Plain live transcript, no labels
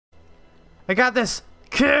I got this.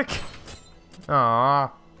 Kick.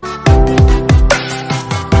 Aww.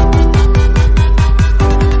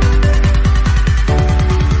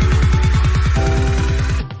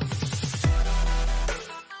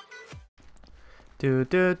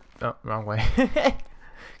 Dude. Oh, wrong way.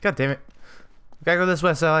 God damn it. We gotta go this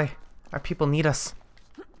way, Sally. Our people need us.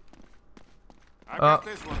 I got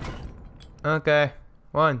this one. Okay.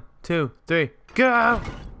 1, 2, 3, go!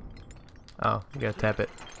 Oh, you gotta tap it.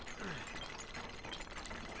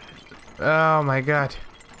 Oh my god.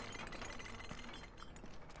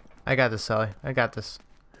 I got this, Sally. I got this.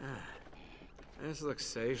 This looks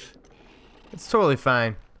safe. It's totally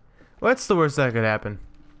fine. What's the worst that could happen?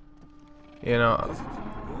 You know.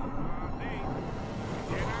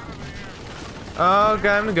 Oh,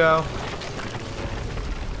 got him to go.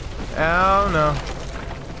 Oh no.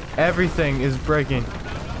 Everything is breaking.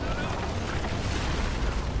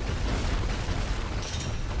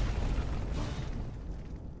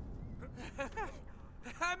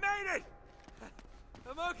 I made it!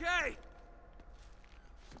 I'm okay!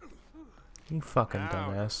 You fucking Now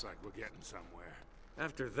dumbass. looks like we're getting somewhere.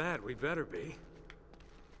 After that, we better be.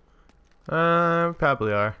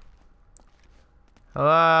 Probably are.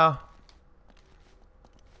 Hello?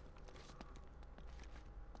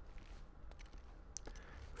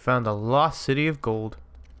 Found a lost city of gold.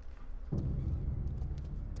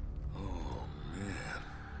 Oh, man.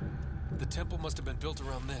 The temple must have been built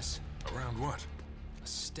around this. Around what? A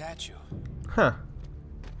statue. Huh.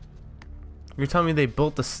 You're telling me they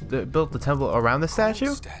built the temple around the statue?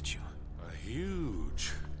 Gold statue. A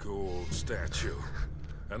huge gold statue.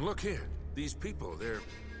 And look here. These people, they're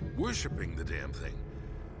worshipping the damn thing.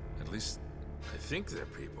 At least, I think they're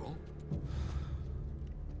people.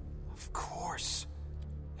 Of course.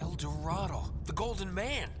 El Dorado. The Golden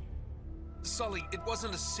Man. Sully, it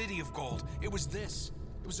wasn't a city of gold. It was this.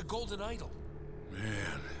 It was a golden idol.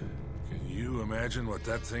 Man, can you imagine what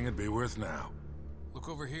that thing would be worth now? Look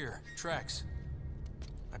over here. Tracks.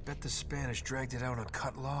 I bet the Spanish dragged it out on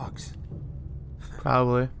cut logs.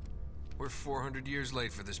 Probably. We're 400 years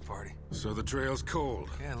late for this party. So the trail's cold.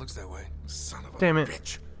 Yeah, it looks that way. Son of a Damn it.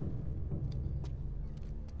 bitch.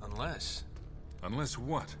 Unless Unless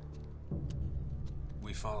what?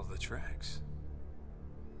 we follow the tracks.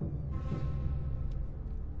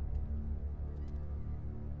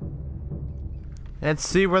 Let's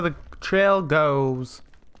see where the trail goes.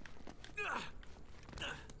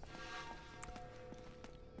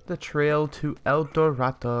 The trail to El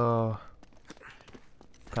Dorado.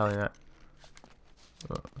 Probably not.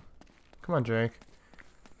 Oh. Come on, Drake.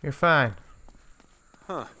 You're fine.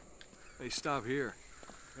 Huh. They stop here.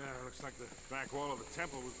 Yeah, it looks like the back wall of the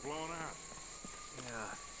temple was blown out.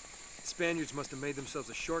 Yeah. Spaniards must have made themselves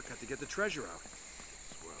a shortcut to get the treasure out.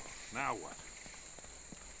 Well, now what?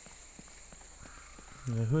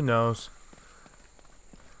 Yeah, who knows?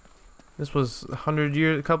 This was a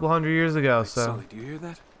couple hundred years ago, Wait, so. Sully, do you hear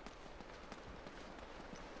that?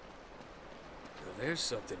 Now, there's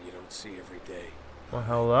something you don't see every day. Well,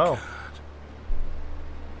 hello. God.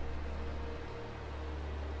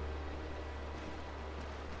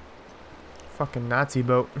 Fucking Nazi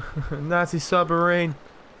boat. Nazi submarine.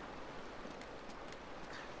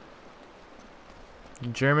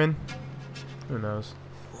 German? Who knows?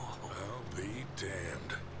 I'll be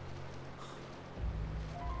damned.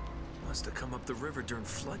 Must have come up the river during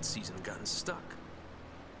flood season and gotten stuck.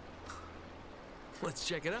 Let's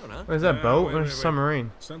check it out, huh? What is that, boat wait, or wait, wait.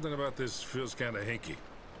 submarine? Something about this feels kind of hinky.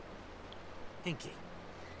 Hinky.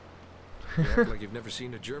 You act like you've never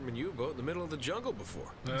seen a German U-boat in the middle of the jungle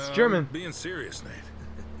before. It's German. I'm being serious, Nate.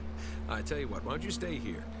 I tell you what, why don't you stay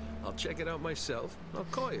here? I'll check it out myself. I'll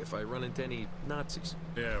call you if I run into any Nazis.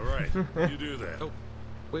 Yeah, right. You do that. Oh,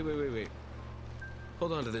 wait.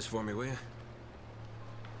 Hold on to this for me, will you?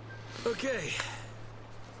 Okay.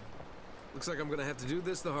 Looks like I'm gonna have to do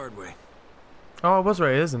this the hard way. Oh, I was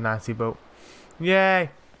right. It is a Nazi boat. Yay!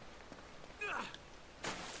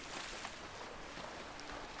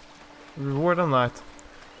 Reward unlocked.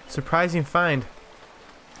 Surprising find.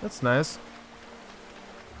 That's nice.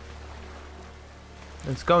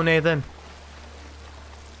 Let's go, Nathan.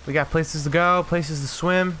 We got places to go, places to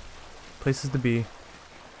swim, places to be.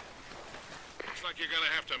 Looks like you're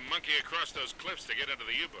gonna have to monkey across those cliffs to get into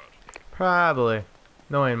the U-boat. Probably.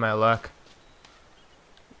 Knowing my luck.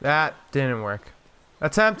 That didn't work.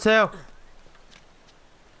 Attempt to.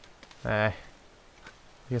 Hey.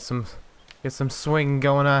 Get some swing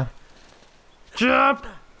going on. Jump!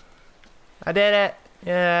 I did it!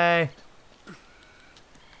 Yay!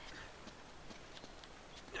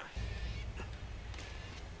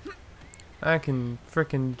 I can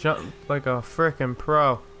frickin' jump like a frickin'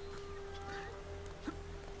 pro.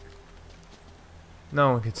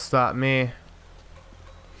 No one could stop me.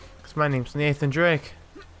 'Cause my name's Nathan Drake.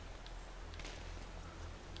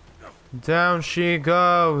 Down she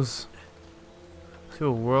goes. To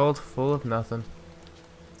a world full of nothing.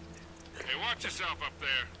 Hey, watch yourself up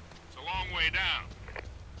there. It's a long way down.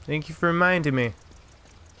 Thank you for reminding me.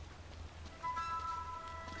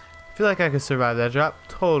 I feel like I could survive that drop.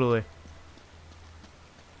 Totally.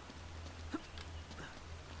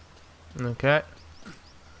 Okay.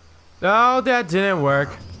 Oh, that didn't work.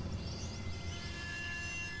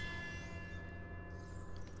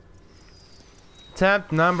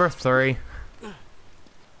 Attempt number 3.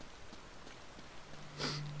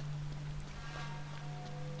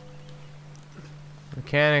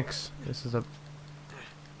 Mechanics. This is a...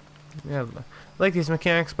 Yeah, I like these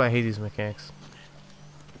mechanics, but I hate these mechanics.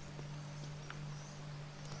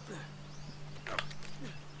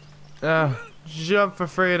 Jump for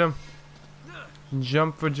freedom.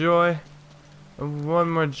 Jump for joy. And one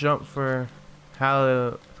more jump for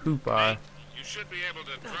Hoopa. You should be able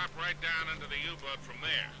to drop right down into the U-boat from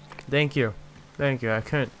there. Thank you. Thank you. I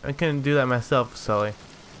couldn't do that myself, Sully.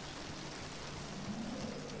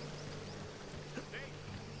 Hey,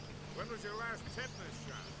 when was your last tetanus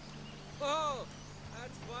shot? Oh,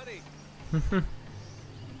 that's funny.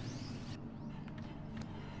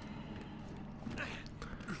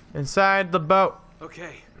 Inside the boat.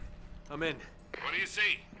 Okay, I'm in. What do you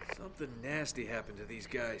see? Something nasty happened to these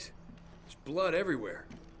guys. There's blood everywhere.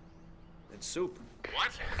 And soup.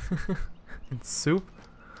 What? And soup?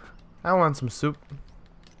 I want some soup.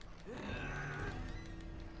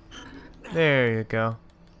 There you go.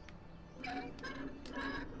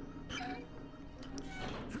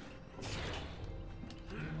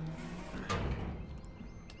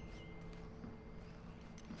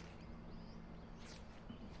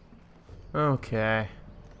 Okay.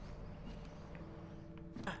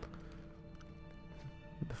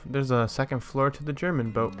 There's a second floor to the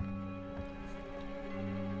German boat.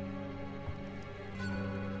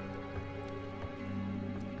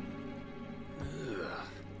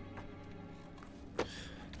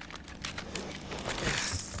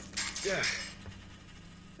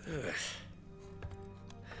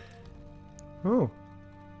 Ooh.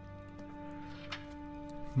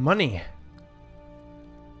 Money.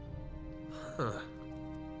 Huh.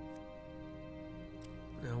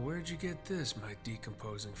 Now, where'd you get this, my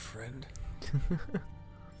decomposing friend?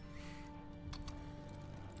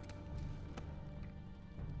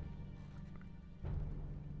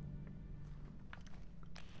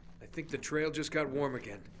 I think the trail just got warm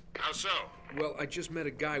again. How so? Well, I just met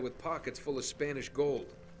a guy with pockets full of Spanish gold.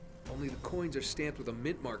 Only the coins are stamped with a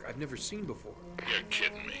mint mark I've never seen before. You're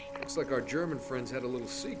kidding me. Looks like our German friends had a little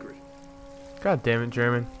secret. God damn it,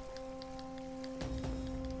 German.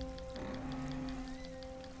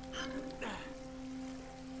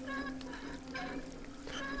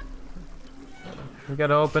 We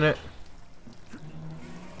gotta open it.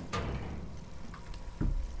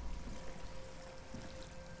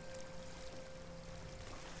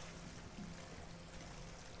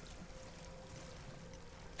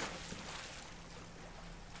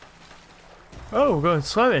 Oh, we're going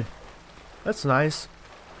swimming. That's nice.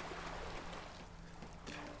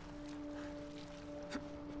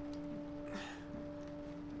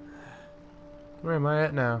 Where am I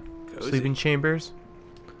at now? Cozy. Sleeping chambers.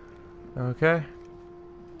 Okay.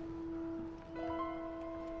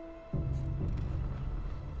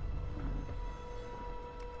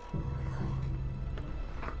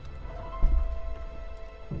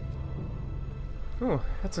 Oh,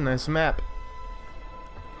 that's a nice map.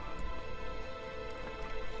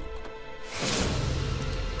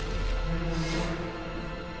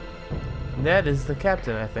 That is the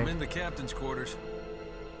captain, I I'm think. in the captain's quarters.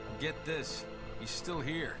 Get this, he's still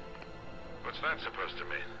here. What's that supposed to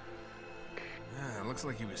mean? Yeah, it looks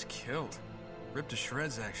like he was killed. Ripped to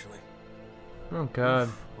shreds, actually. Oh god.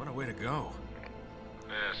 Oof, what a way to go.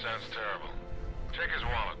 Yeah, sounds terrible. Check his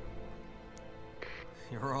wallet.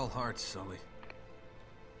 You're all hearts, Sully.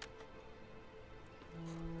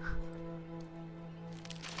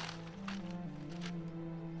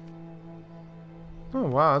 Oh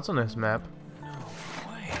wow, that's a nice map. No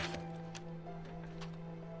way.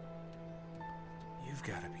 You've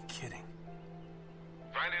got to be kidding.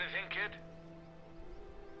 Find anything, kid?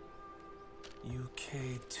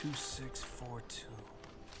 UK 2642.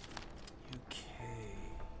 UK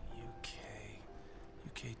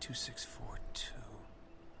 2642.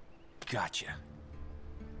 Gotcha.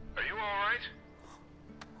 Are you all right?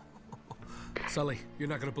 Sully, you're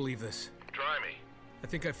not gonna believe this. Try me. I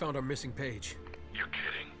think I found our missing page. You're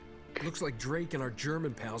kidding. Looks like Drake and our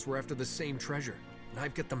German pals were after the same treasure. And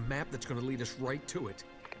I've got the map that's gonna lead us right to it.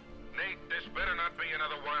 Nate, this better not be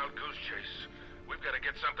another wild goose chase. We've got to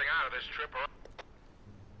get something out of this trip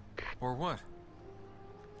Or what?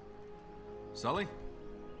 Sully?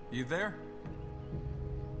 You there?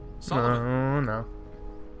 Sullivan? Oh no.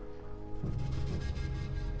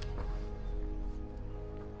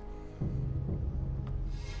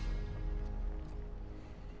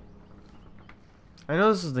 I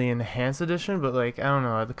know this is the enhanced edition, but like I don't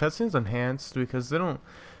know, the cutscenes enhanced because they don't.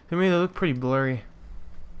 To me, they look pretty blurry.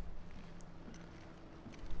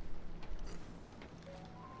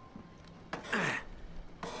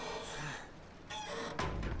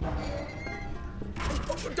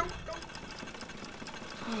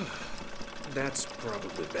 That's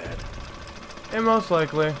probably bad. And most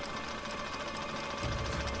likely.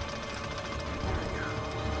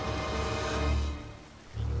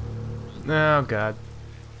 Oh god.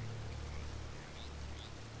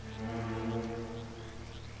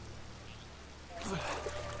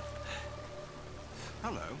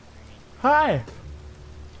 Hello. Hi.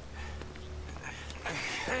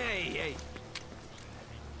 Hey!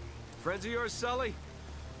 Friends of yours, Sully?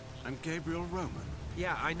 I'm Gabriel Roman.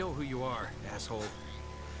 Yeah, I know who you are, asshole.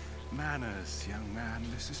 Manners, young man.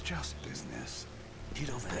 This is just business. Get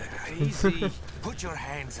over there. Easy. Put your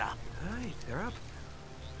hands up. Alright, they're up.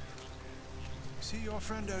 See, your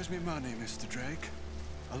friend owes me money, Mr. Drake.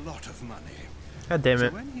 A lot of money. God damn So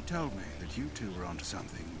it. when he told me that you two were onto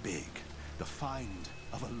something big, the find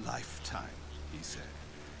of a lifetime, he said,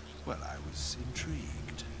 well, I was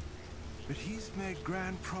intrigued. But he's made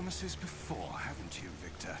grand promises before, haven't you,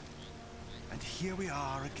 Victor? And here we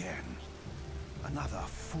are again. Another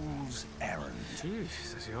fool's errand.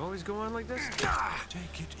 Jeez, does he always go on like this?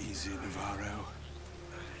 Take it easy, Navarro.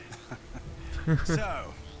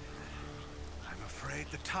 So, I'm afraid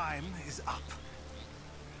the time is up.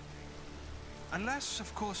 Unless,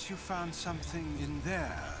 of course, you found something in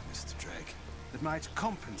there, Mr. Drake, that might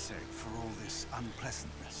compensate for all this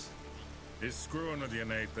unpleasantness. He's screwing with you,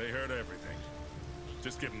 Nate. They heard everything.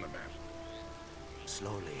 Just give him the map.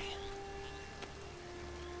 Slowly.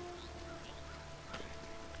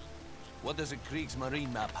 What does a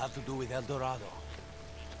Kriegsmarine map have to do with El Dorado?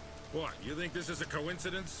 What, you think this is a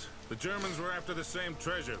coincidence? The Germans were after the same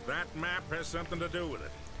treasure. That map has something to do with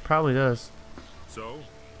it. Probably does. So,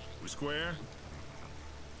 we square?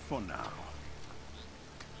 For now.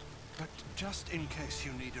 But just in case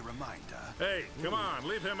you need a reminder... Hey, come on,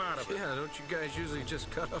 leave him out of it. Yeah, don't you guys usually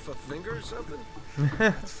just cut off a finger or something?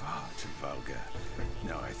 That's far too vulgar.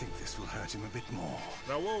 No, I think this will hurt him a bit more.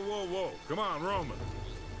 Now, whoa. Come on, Roman.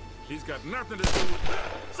 He's got nothing to do with...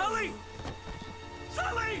 Sully!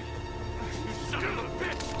 Sully! You son of a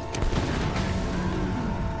bitch!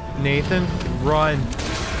 Nathan, run.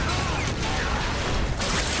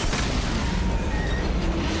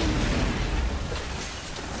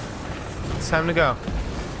 It's time to go.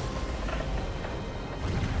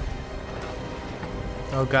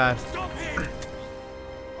 Oh god. Stop here!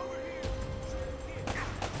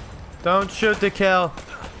 Don't shoot to kill.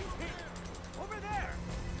 Over there!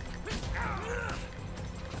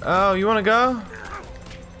 Oh, you wanna go?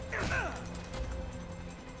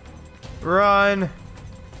 Run!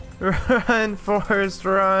 Run, Forrest,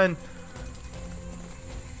 run!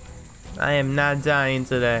 I am not dying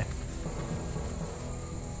today.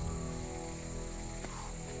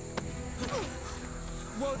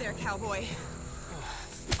 Whoa there, cowboy.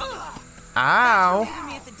 Ow! Leaving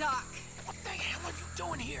me at the dock. What the hell are you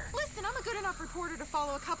doing here? Listen, I'm a good enough reporter to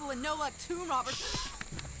follow a couple of no-luck tomb robbers.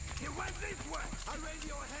 It went this way! I raise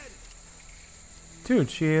your head!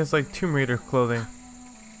 Dude, she has like Tomb Raider clothing.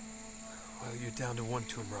 Well, you're down to one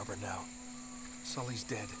tomb robber now. Sully's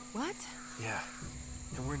dead. What? Yeah.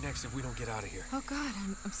 And we're next if we don't get out of here. Oh God,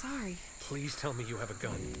 I'm sorry. Please tell me you have a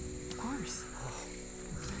gun. Of course.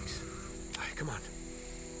 Thanks. All right, come on.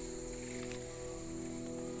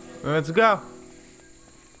 Let's go.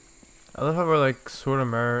 I love how we're like sort of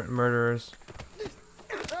murderers.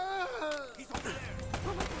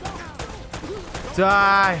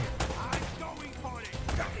 Die!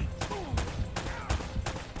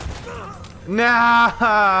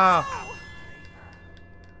 No!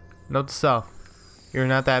 Note to self. You're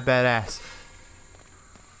not that badass.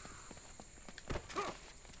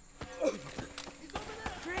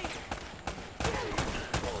 Drake.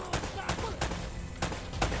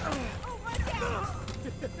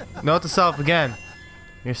 Note to self again.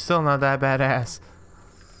 You're still not that badass.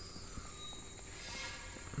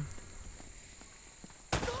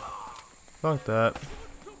 Fuck that.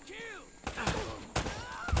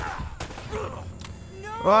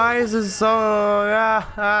 Why is it so...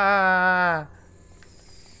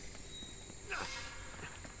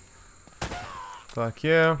 Fuck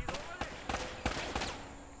you.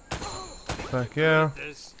 Fuck you.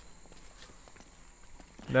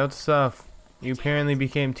 Note stuff. You apparently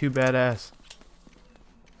became too badass.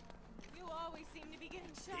 You always seem to be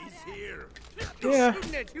getting shot at. Here. Yeah,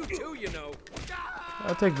 Shooting at you too, you know.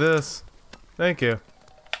 I'll take this. Thank you.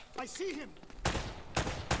 I see him.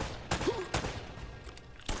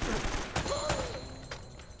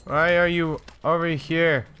 Why are you over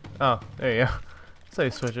here? Oh, there you go. That's how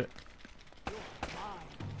you switch it.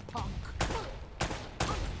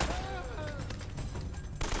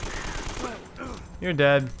 You're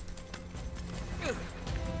dead.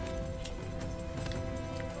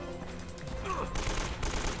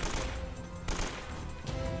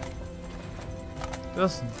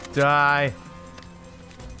 Just die.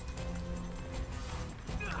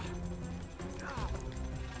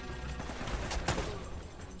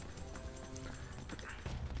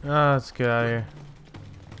 Oh, let's get out of here.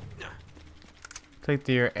 Take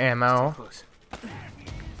your ammo.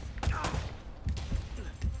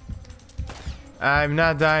 I'm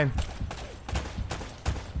not dying.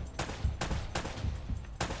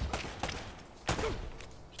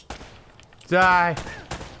 Die.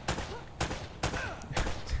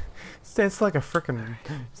 It's like a frickin'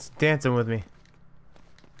 it's dancing with me.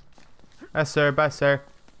 Bye, sir. Bye, sir.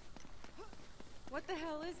 What the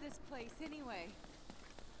hell is this place anyway?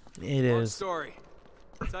 It Long is. story.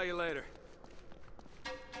 I'll tell you later.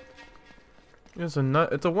 It's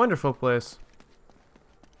a wonderful place.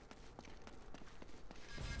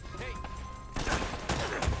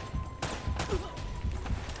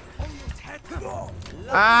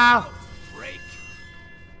 Ow!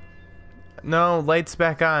 No, lights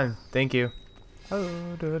back on. Thank you. How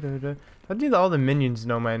do all the minions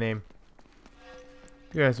know my name?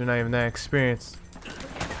 You guys are not even that experienced.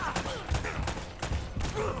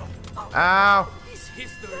 Ow!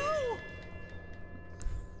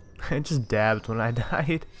 I just dabbed when I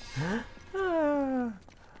died.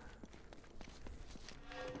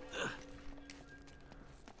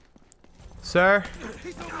 Sir?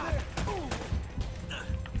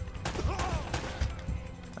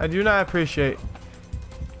 I do not appreciate.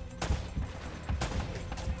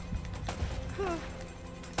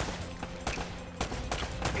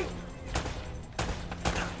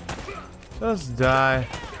 Just die.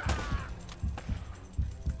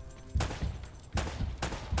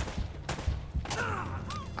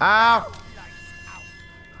 Ow!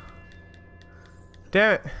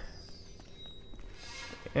 Damn it.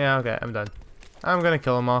 Yeah, okay, I'm done. I'm gonna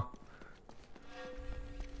kill them all.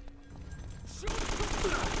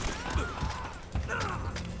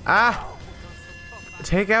 Ah!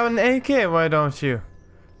 Take out an AK, why don't you?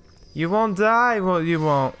 You won't die, well, you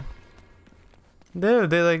won't. Dude,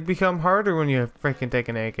 they like become harder when you freaking take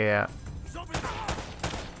an AK out.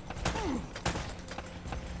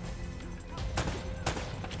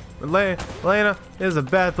 Lena is a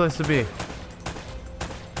bad place to be.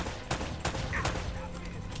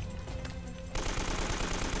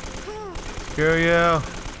 Screw you.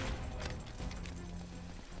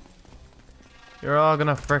 You're all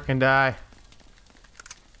gonna frickin' die.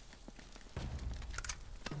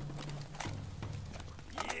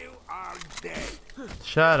 You are dead.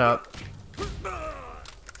 Shut up.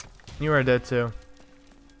 You are dead too.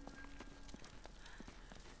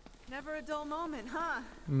 Never a dull moment, huh?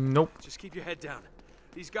 Nope. Just keep your head down.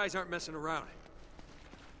 These guys aren't messing around.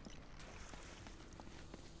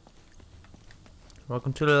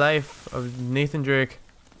 Welcome to the life of Nathan Drake.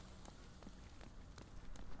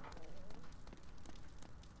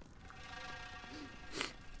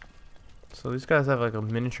 So these guys have like a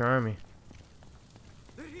miniature army.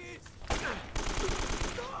 There he is.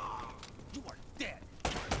 You are dead.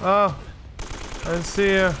 Oh, I didn't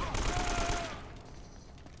see you.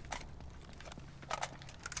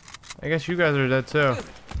 I guess you guys are dead too.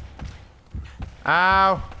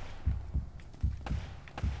 Ow!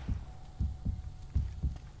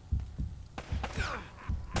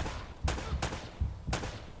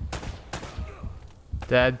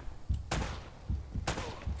 Dead.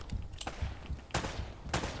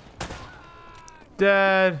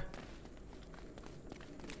 Dead.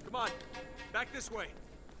 Come on, back this way.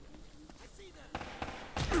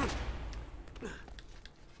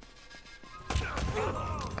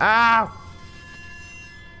 Ow!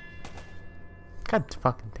 God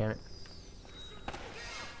fucking damn it.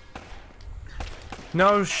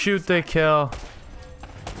 No, shoot, they kill.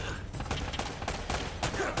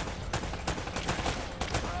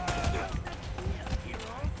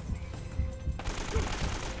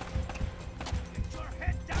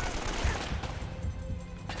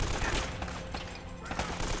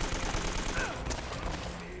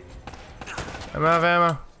 I'm out of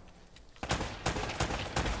ammo.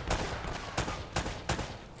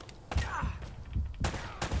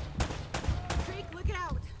 Drake, look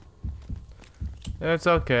out! It's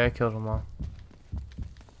okay, I killed them all.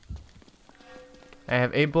 I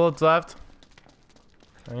have 8 bullets left.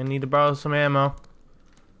 I'm gonna need to borrow some ammo.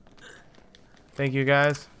 Thank you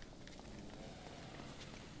guys.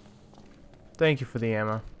 Thank you for the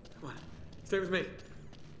ammo. Come on, stay with me.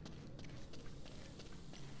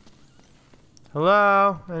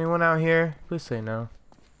 Hello? Anyone out here? Please say no.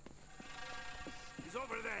 He's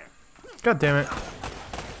over there. God damn it.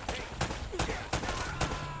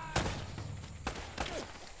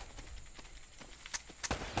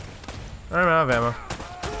 I'm out of ammo.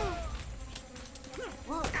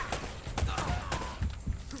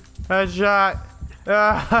 Headshot.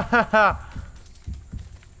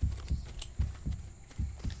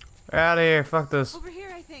 Out of here. Fuck this. Over here,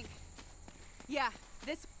 I think. Yeah,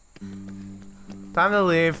 this. Time to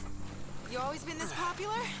leave. You always been this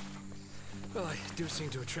popular? Well, I do seem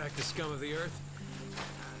to attract the scum of the earth.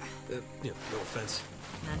 No offense.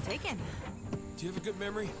 None taken. Do you have a good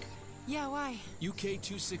memory? Yeah, why? UK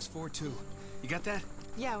 2642. You got that?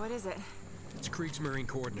 Yeah, what is it? It's Kriegsmarine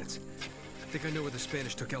coordinates. I think I know where the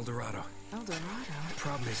Spanish took El Dorado. El Dorado. The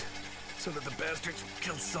problem is, so that the bastards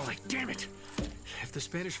killed Sully. Damn it! If the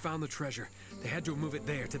Spanish found the treasure, they had to move it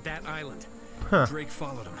there, to that island. Huh. Drake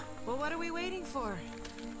followed them. Well, what are we waiting for?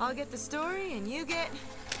 I'll get the story, and you get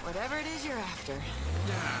whatever it is you're after.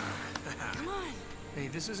 Come on. Hey,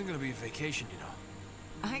 this isn't gonna be a vacation, you know.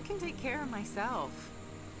 I can take care of myself.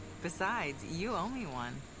 Besides, you owe me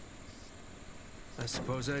one. I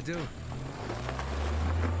suppose I do.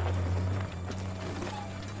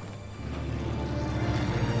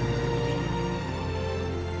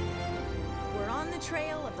 We're on the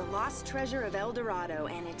trail of the lost treasure of El Dorado,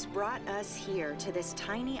 and it's brought us here to this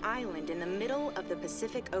tiny island in the middle of the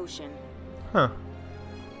Pacific Ocean. Huh.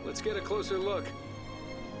 Let's get a closer look.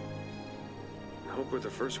 I hope we're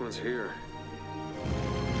the first ones here.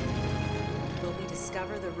 Will we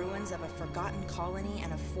discover the ruins of a forgotten colony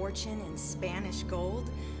and a fortune in Spanish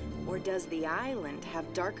gold? Or does the island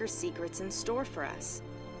have darker secrets in store for us?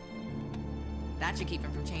 That should keep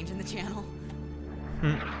him from changing the channel.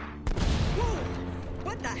 Whoa!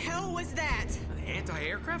 What the hell was that?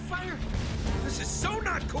 Anti-aircraft fire? This is so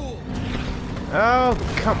not cool! Oh,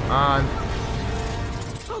 come on.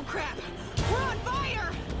 Oh crap! We're on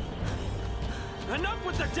fire! Enough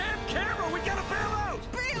with the damn camera! We gotta bail out!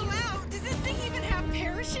 Bail out? Does this thing even have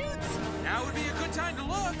parachutes? Now would be a good time to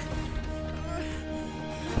look.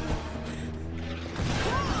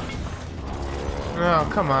 Oh,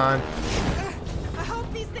 come on. I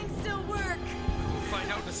hope these things still work. We'll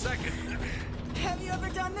find out in a second. Have you ever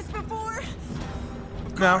done this before?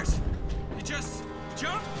 Of No. course. You just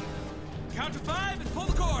jump, count to 5, and pull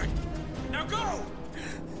the cord. Now go!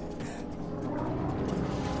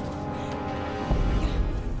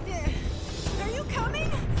 Are you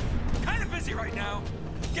coming? Kind of busy right now.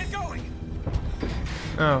 Get going.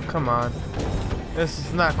 Oh, come on. This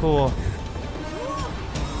is not cool.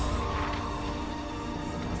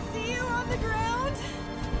 See you on the ground?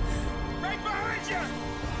 Right behind you!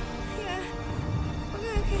 Yeah.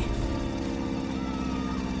 Okay.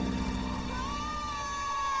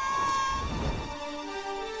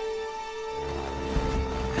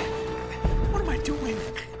 What am I doing?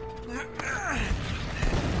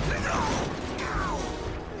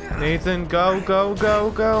 Nathan, go, go,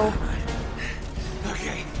 go, go.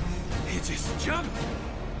 Okay, you just jump,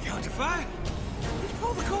 count to 5, and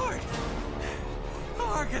pull the cord. How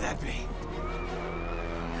hard could that be?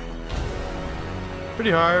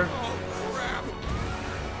 Pretty hard. Oh,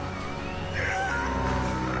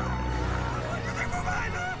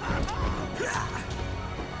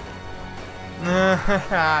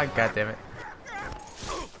 crap. God damn it.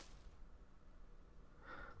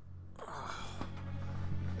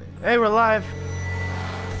 Hey, we're live.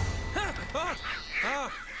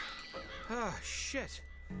 Shit.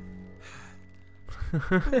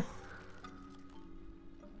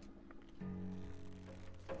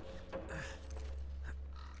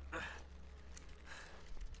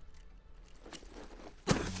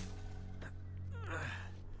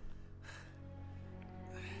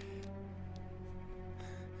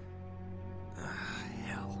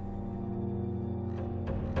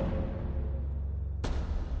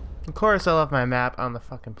 Of course, I left my map on the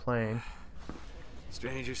fucking plane.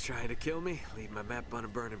 Strangers trying to kill me, leave my map on a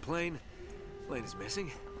burning plane. Plane is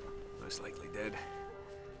missing, most likely dead.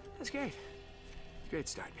 That's great. Great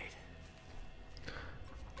start, Nate.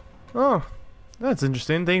 Oh, that's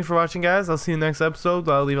interesting. Thank you for watching, guys. I'll see you next episode.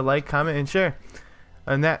 I'll leave a like, comment, and share.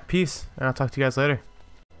 And that, peace, and I'll talk to you guys later.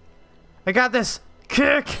 I got this!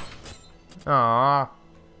 Kick! Aww.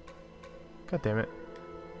 God damn it.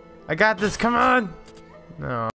 I got this, come on! No.